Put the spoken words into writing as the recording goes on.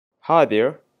Hi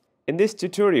there, in this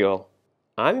tutorial,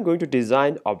 I'm going to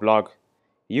design a block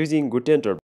using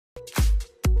Gutentor.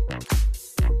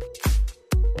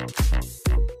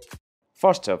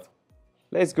 First up,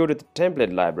 let's go to the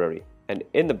template library and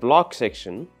in the block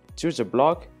section, choose a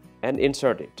block and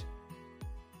insert it.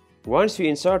 Once you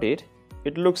insert it,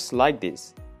 it looks like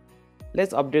this.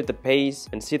 Let's update the page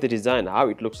and see the design how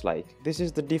it looks like. This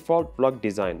is the default block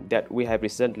design that we have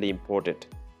recently imported.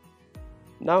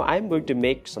 Now I'm going to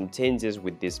make some changes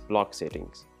with these block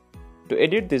settings. To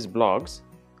edit these blocks,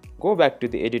 go back to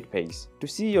the edit page. To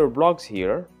see your blocks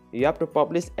here, you have to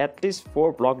publish at least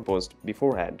 4 blog posts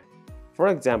beforehand. For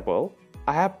example,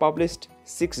 I have published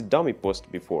 6 dummy posts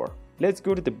before. Let's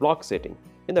go to the block setting.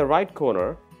 In the right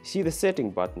corner, see the setting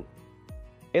button.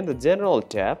 In the general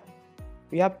tab,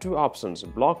 we have 2 options,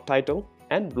 block title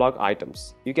and block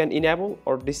items. You can enable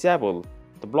or disable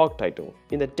the block title.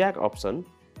 In the tag option,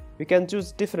 we can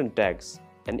choose different tags,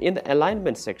 and in the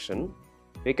alignment section,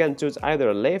 we can choose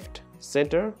either left,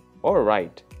 center or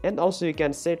right, and also you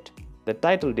can set the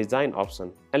title design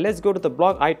option. And let's go to the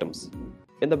block items.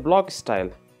 In the block style,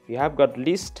 we have got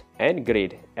list and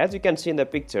grid as you can see in the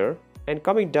picture, and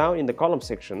coming down in the column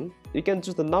section, you can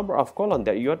choose the number of columns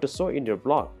that you want to show in your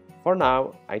block. For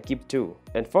now, I keep 2.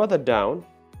 And further down,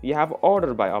 you have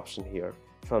order by option here,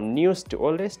 from newest to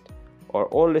oldest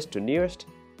or oldest to newest,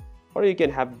 or you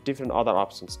can have different other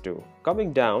options too.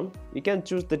 Coming down, you can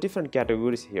choose the different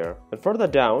categories here. And further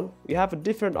down, you have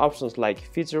different options like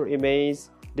feature image,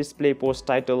 display post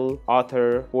title,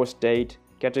 author, post date,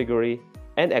 category,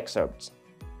 and excerpts.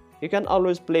 You can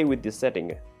always play with this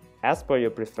setting as per your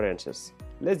preferences.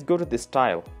 Let's go to the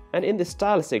style. And in the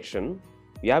style section,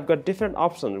 you have got different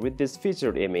options with this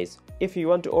featured image. If you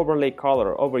want to overlay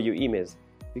color over your image,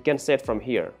 you can set from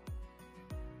here.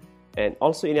 And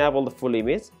also enable the full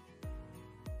image.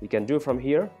 You can do from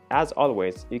here. As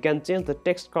always, you can change the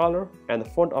text color and the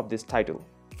font of this title.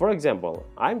 For example,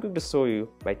 I'm going to show you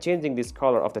by changing this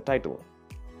color of the title.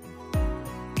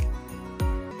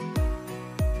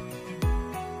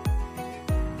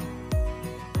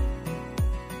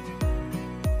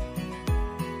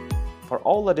 For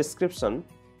all the description,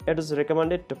 it is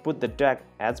recommended to put the tag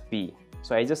as B,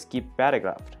 so I just keep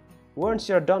paragraphed. Once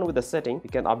you are done with the setting, you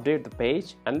can update the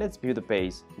page, and let's view the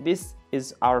page. This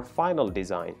is our final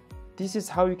design. This is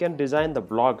how you can design the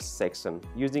blogs section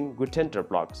using Gutentor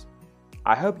blocks.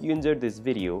 I hope you enjoyed this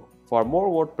video. For more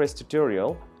WordPress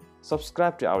tutorial,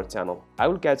 subscribe to our channel. I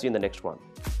will catch you in the next one.